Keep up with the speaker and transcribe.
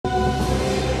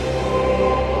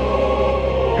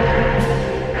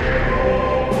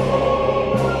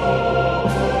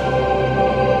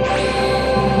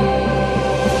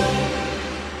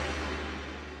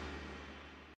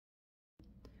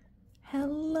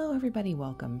Hello everybody,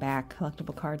 welcome back.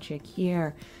 Collectible Card Chick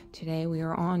here. Today we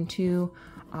are on to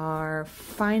our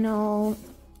final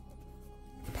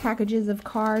packages of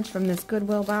cards from this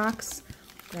Goodwill box.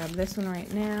 Grab this one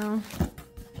right now.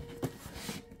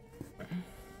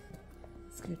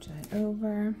 Scooch that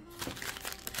over.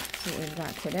 See what we've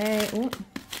got today. Ooh.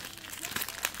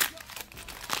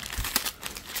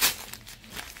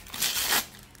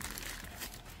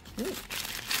 Ooh.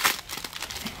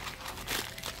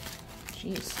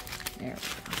 Jeez, there we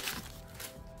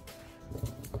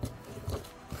go.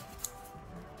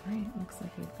 Alright, looks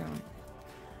like we've got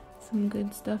some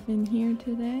good stuff in here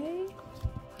today.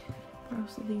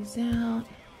 Parcel these out.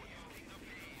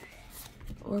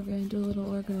 Do a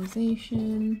little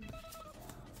organization.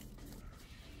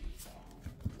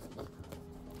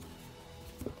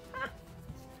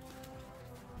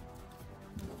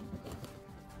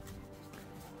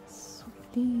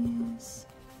 Sort these.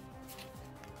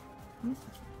 Ooh.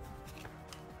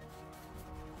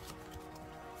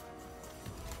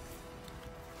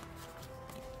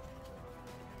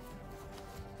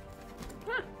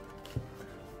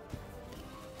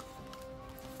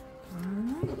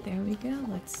 Alright, there we go.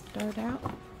 Let's start out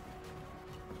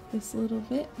this little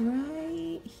bit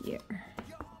right here.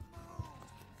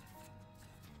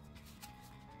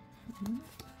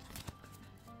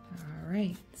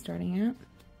 Alright, starting out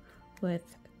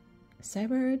with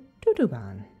Cyber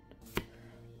Tutuban.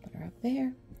 Put her up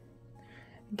there.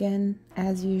 Again,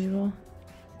 as usual,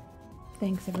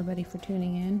 thanks everybody for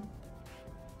tuning in.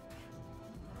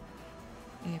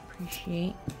 I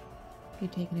appreciate you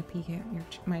taking a peek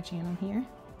at my channel here.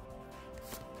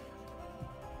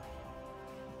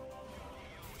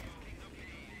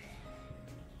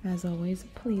 As always,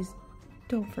 please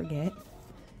don't forget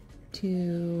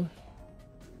to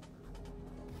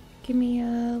give me a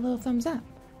little thumbs up.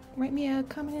 Write me a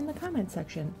comment in the comment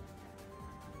section.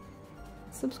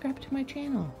 Subscribe to my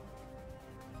channel.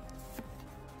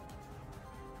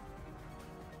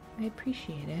 I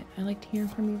appreciate it. I like hearing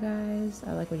from you guys.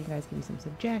 I like when you guys give me some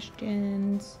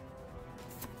suggestions.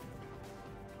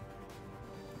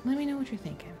 Let me know what you're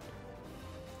thinking.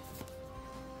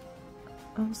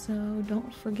 Also,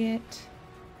 don't forget,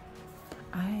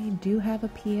 I do have a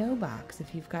P.O. box.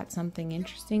 If you've got something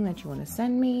interesting that you want to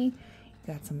send me, you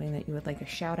got something that you would like a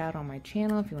shout out on my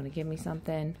channel, if you want to give me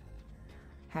something,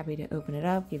 happy to open it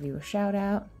up, give you a shout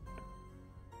out.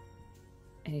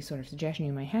 Any sort of suggestion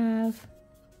you might have,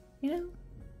 you know,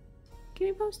 keep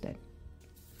me posted.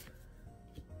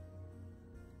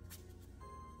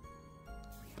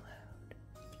 Reload.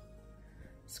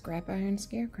 Scrap Iron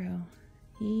Scarecrow.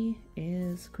 He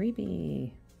is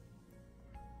creepy.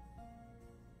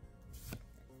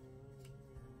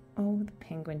 Oh, the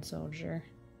Penguin Soldier.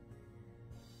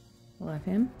 Love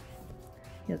him.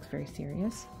 He looks very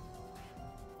serious.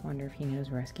 Wonder if he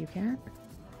knows Rescue Cat.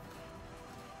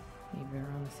 Maybe they're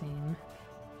on the same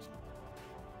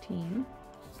team.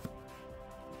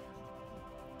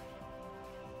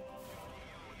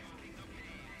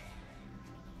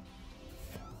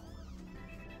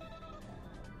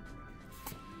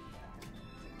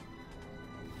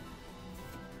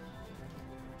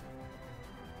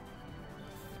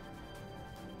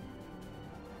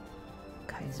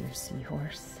 Kaiser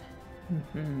Seahorse.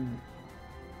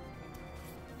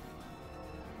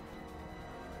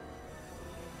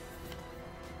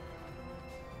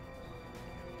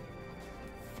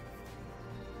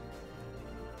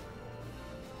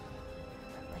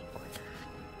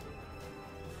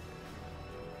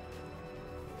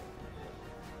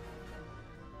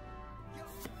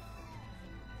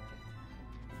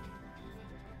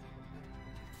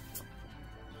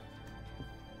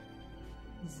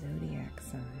 Zodiac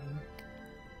sign.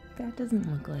 That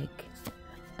doesn't look like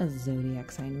a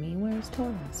zodiac sign to me. Where's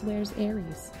Taurus? Where's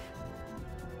Aries?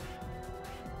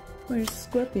 Where's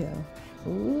Scorpio?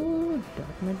 Ooh,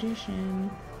 Dark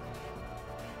Magician.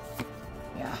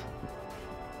 Yeah.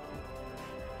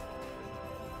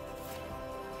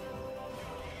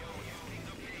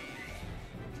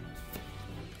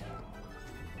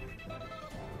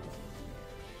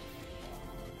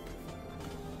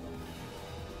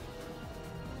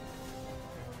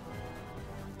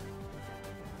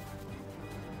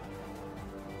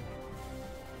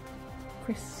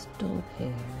 Crystal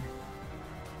pair.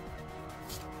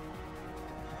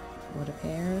 What a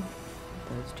pair.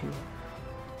 Those two.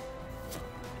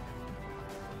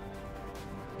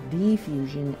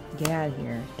 Defusion. Get out of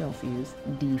here. Don't fuse.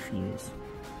 Defuse.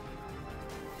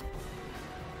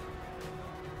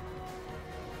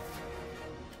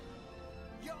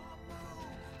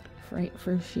 Fright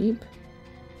for sheep.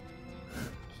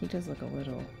 He does look a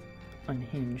little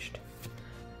unhinged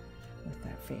with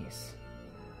that face.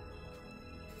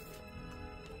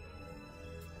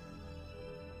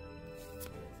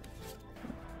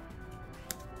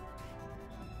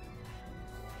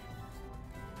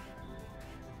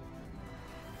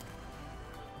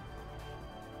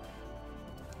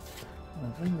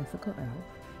 Lovely mythical elf.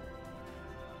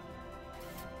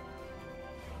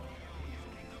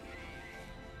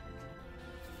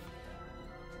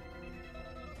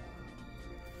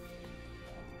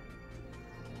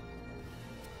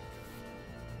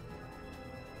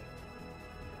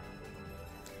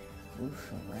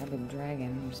 Oof, a rabid dragon.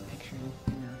 I'm just picturing,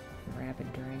 a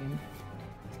rabid dragon.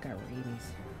 He's got rabies.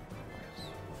 Gross.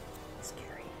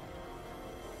 Scary.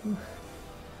 Oof.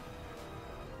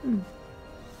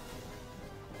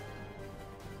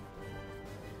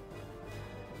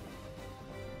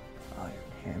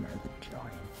 Iron Hammer the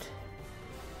Giant.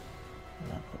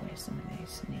 I love the way some of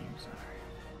these names are.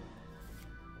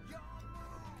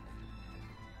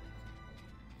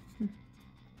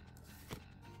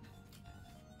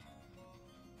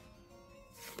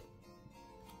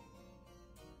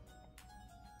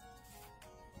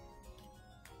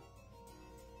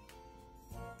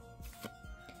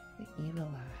 The Evil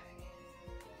Eye.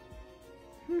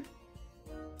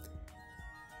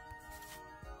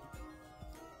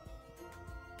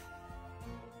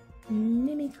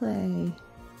 Mini clay.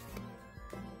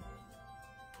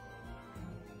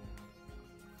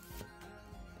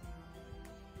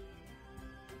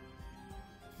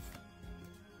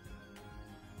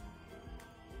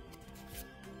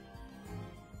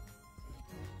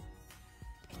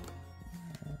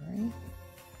 Alright.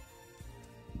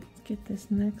 Let's get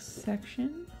this next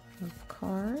section of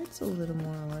cards a little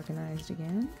more organized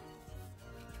again.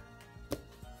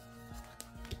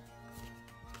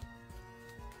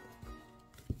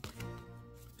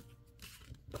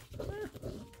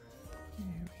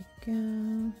 Go.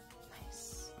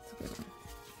 Nice. That's a good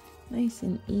one. Nice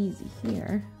and easy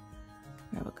here.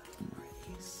 Grab a couple more of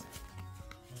these.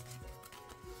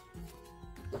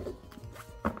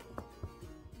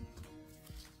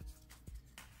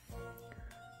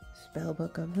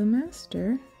 Spellbook of the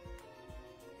Master.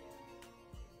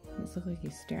 This looks like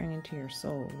he's staring into your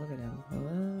soul. Look at him.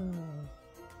 Whoa.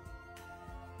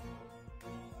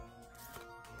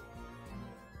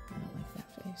 I don't like that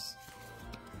face.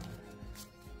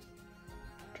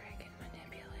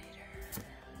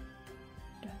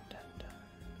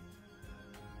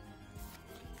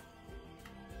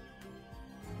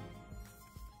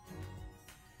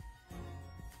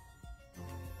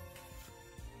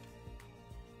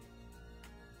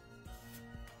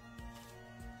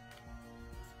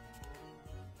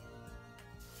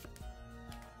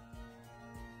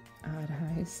 Odd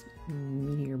Eyes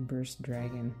Meteor Burst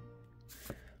Dragon.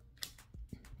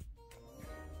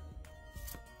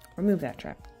 Remove that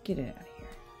trap. Get it out of here.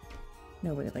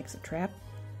 Nobody likes a trap.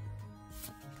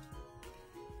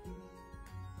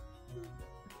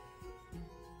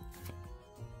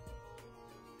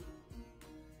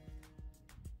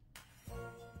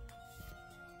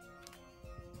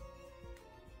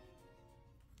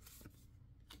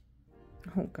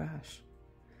 Oh gosh.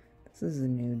 This is a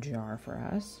new jar for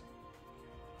us.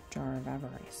 Jar of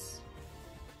Avarice.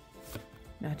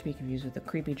 Not to be confused with the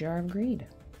creepy Jar of Greed.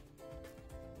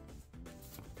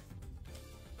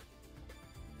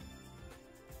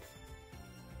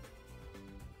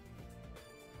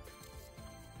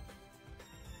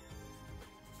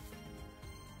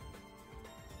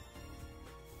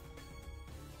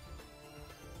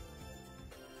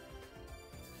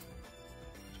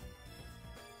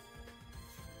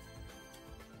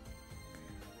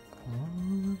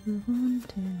 Call of the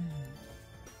Haunted.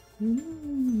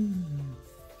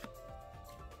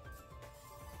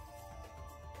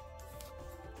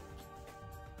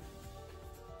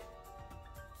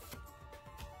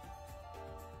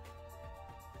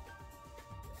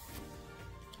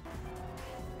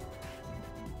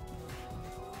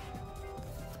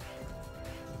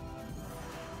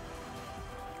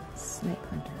 Snipe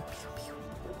Hunter. Pew, pew.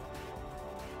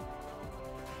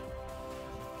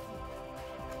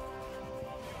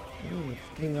 Ooh,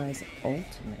 Blue Eyes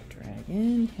Ultimate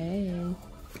Dragon. Hey.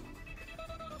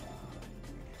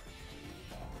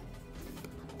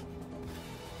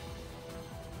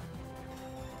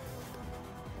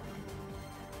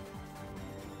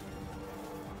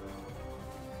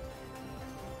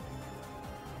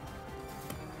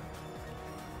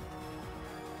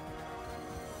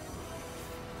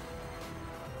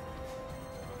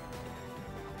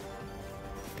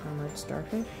 Armored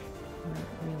Starfish. Not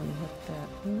really what that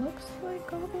looks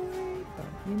like all the way,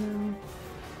 but you know,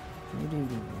 you do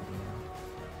you.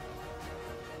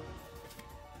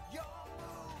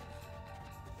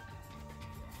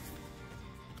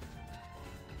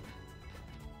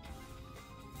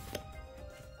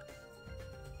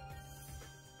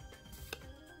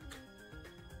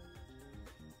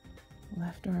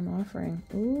 gift or I'm offering.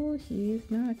 Ooh, he's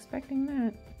not expecting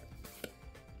that.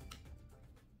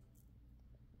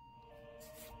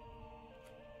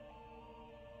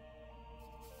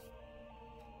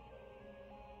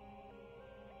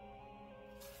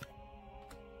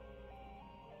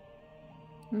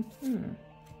 Ancient.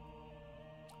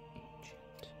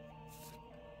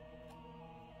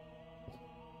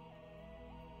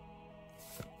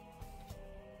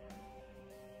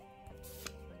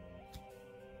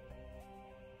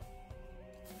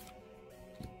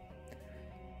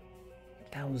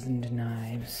 Thousand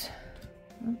knives.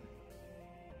 Oh.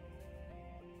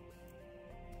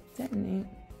 Detonate.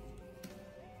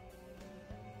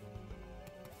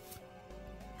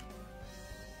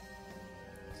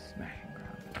 Smash and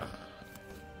grab.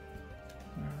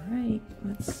 Alright,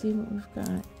 let's see what we've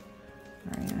got.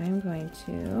 Alright, I'm going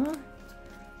to,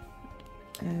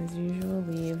 as usual,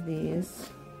 leave these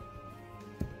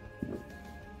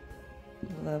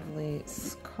lovely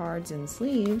cards and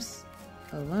sleeves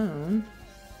alone.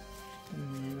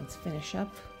 And then let's finish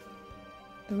up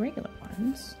the regular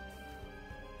ones.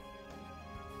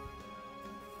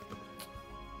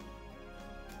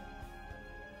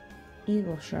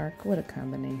 Eagle shark, what a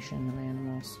combination of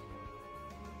animals.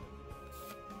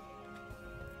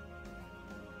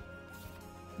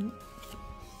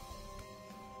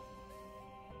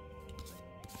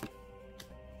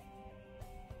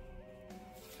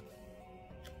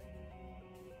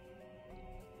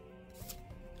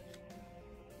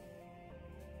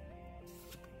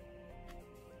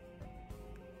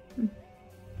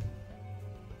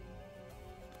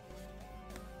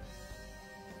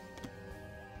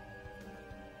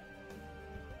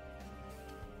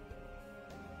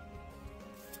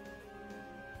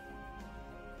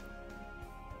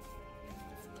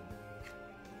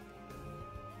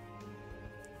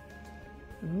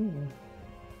 Ooh.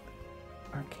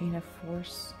 Arcana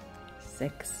Force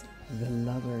 6, the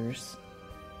Lovers.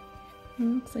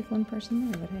 Looks like one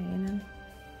person there, but hey, you know.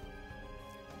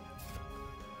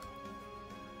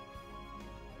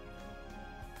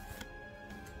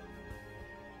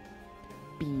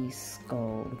 Bee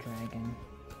Skull Dragon.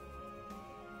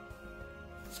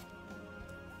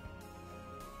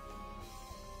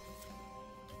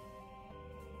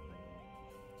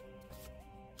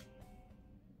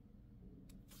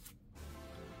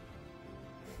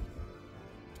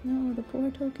 No, the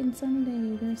poor token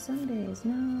Sunday. There's Sundays.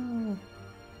 No.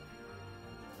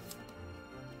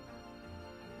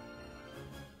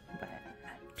 But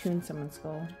tune someone's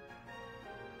skull.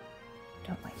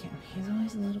 Don't like him. He's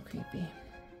always a little creepy.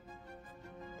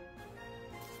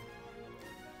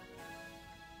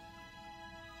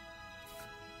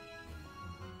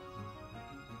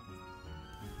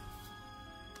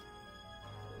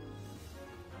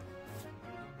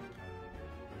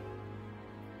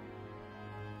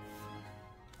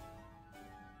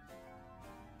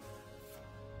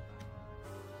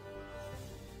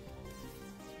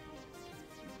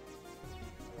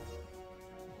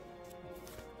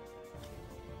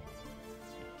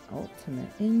 Ultimate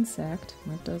insect.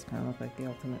 That does kind of look like the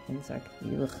ultimate insect.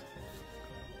 Ugh.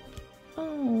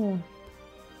 Oh,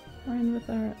 run with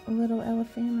our little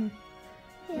elephant.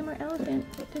 Hammer elephant.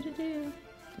 Do-do-do.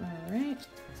 All right.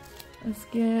 Let's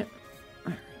get.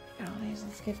 All right,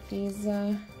 let's get these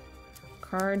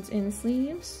cards in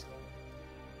sleeves.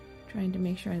 Trying to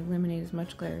make sure I eliminate as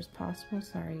much glare as possible.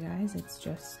 Sorry, guys. It's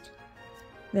just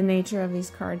the nature of these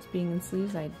cards being in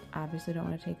sleeves. I obviously don't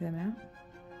want to take them out.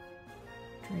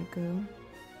 Draco.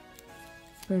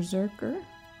 Berserker.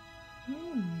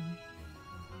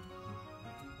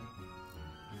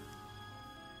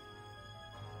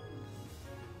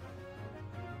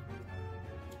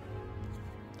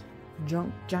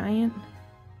 Junk Giant.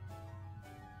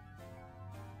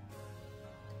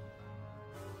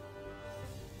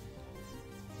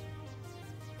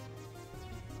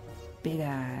 Big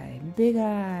Eye. Big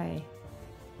Eye.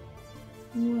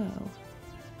 Whoa.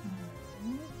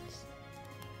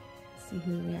 See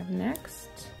who we have next.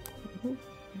 Ooh,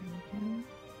 there we go.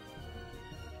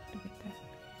 Look at that.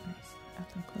 Nice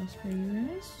up and close for you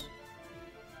guys.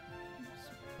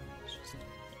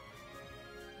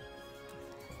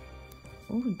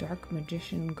 Ooh, Dark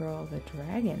Magician Girl, the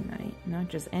Dragon Knight. Not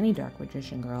just any Dark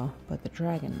Magician Girl, but the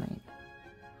Dragon Knight.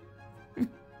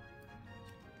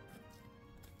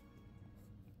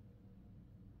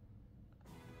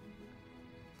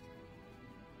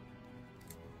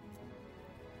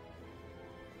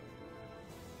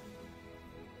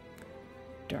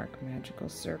 Dark Magical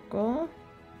Circle.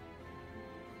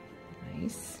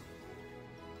 Nice.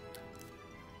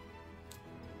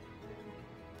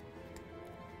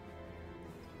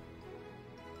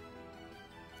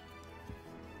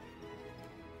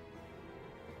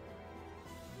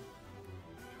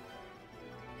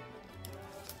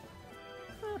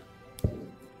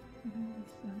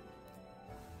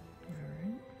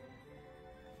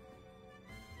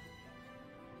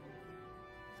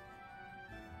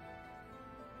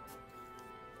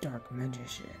 Dark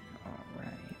Magician. All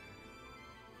right.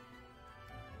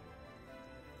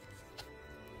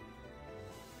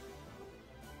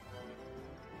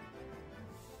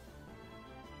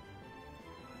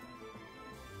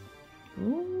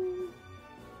 Ooh.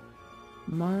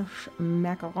 Marsh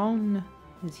Macaron.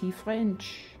 Is he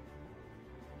French?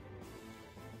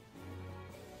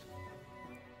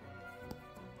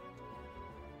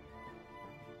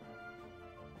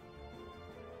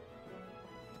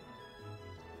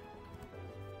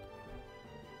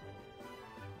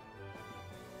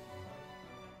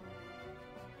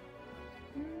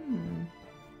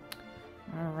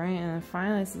 All right, and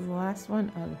finally, this is the last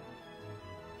one. Oh,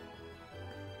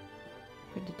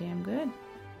 pretty damn good.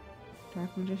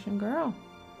 Dark Magician Girl.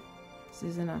 This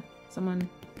isn't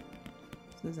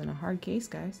a hard case,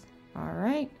 guys. All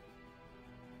right.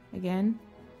 Again,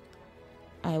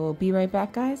 I will be right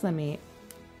back, guys. Let me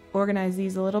organize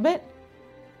these a little bit.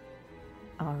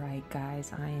 All right,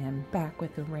 guys, I am back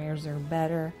with the rares are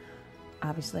better.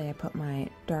 Obviously, I put my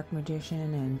Dark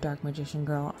Magician and Dark Magician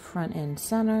Girl front and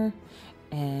center.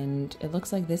 And it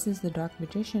looks like this is the Dark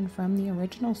Magician from the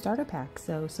original starter pack.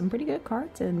 So some pretty good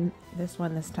cards in this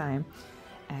one this time.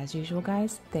 As usual,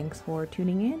 guys, thanks for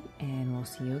tuning in, and we'll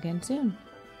see you again soon.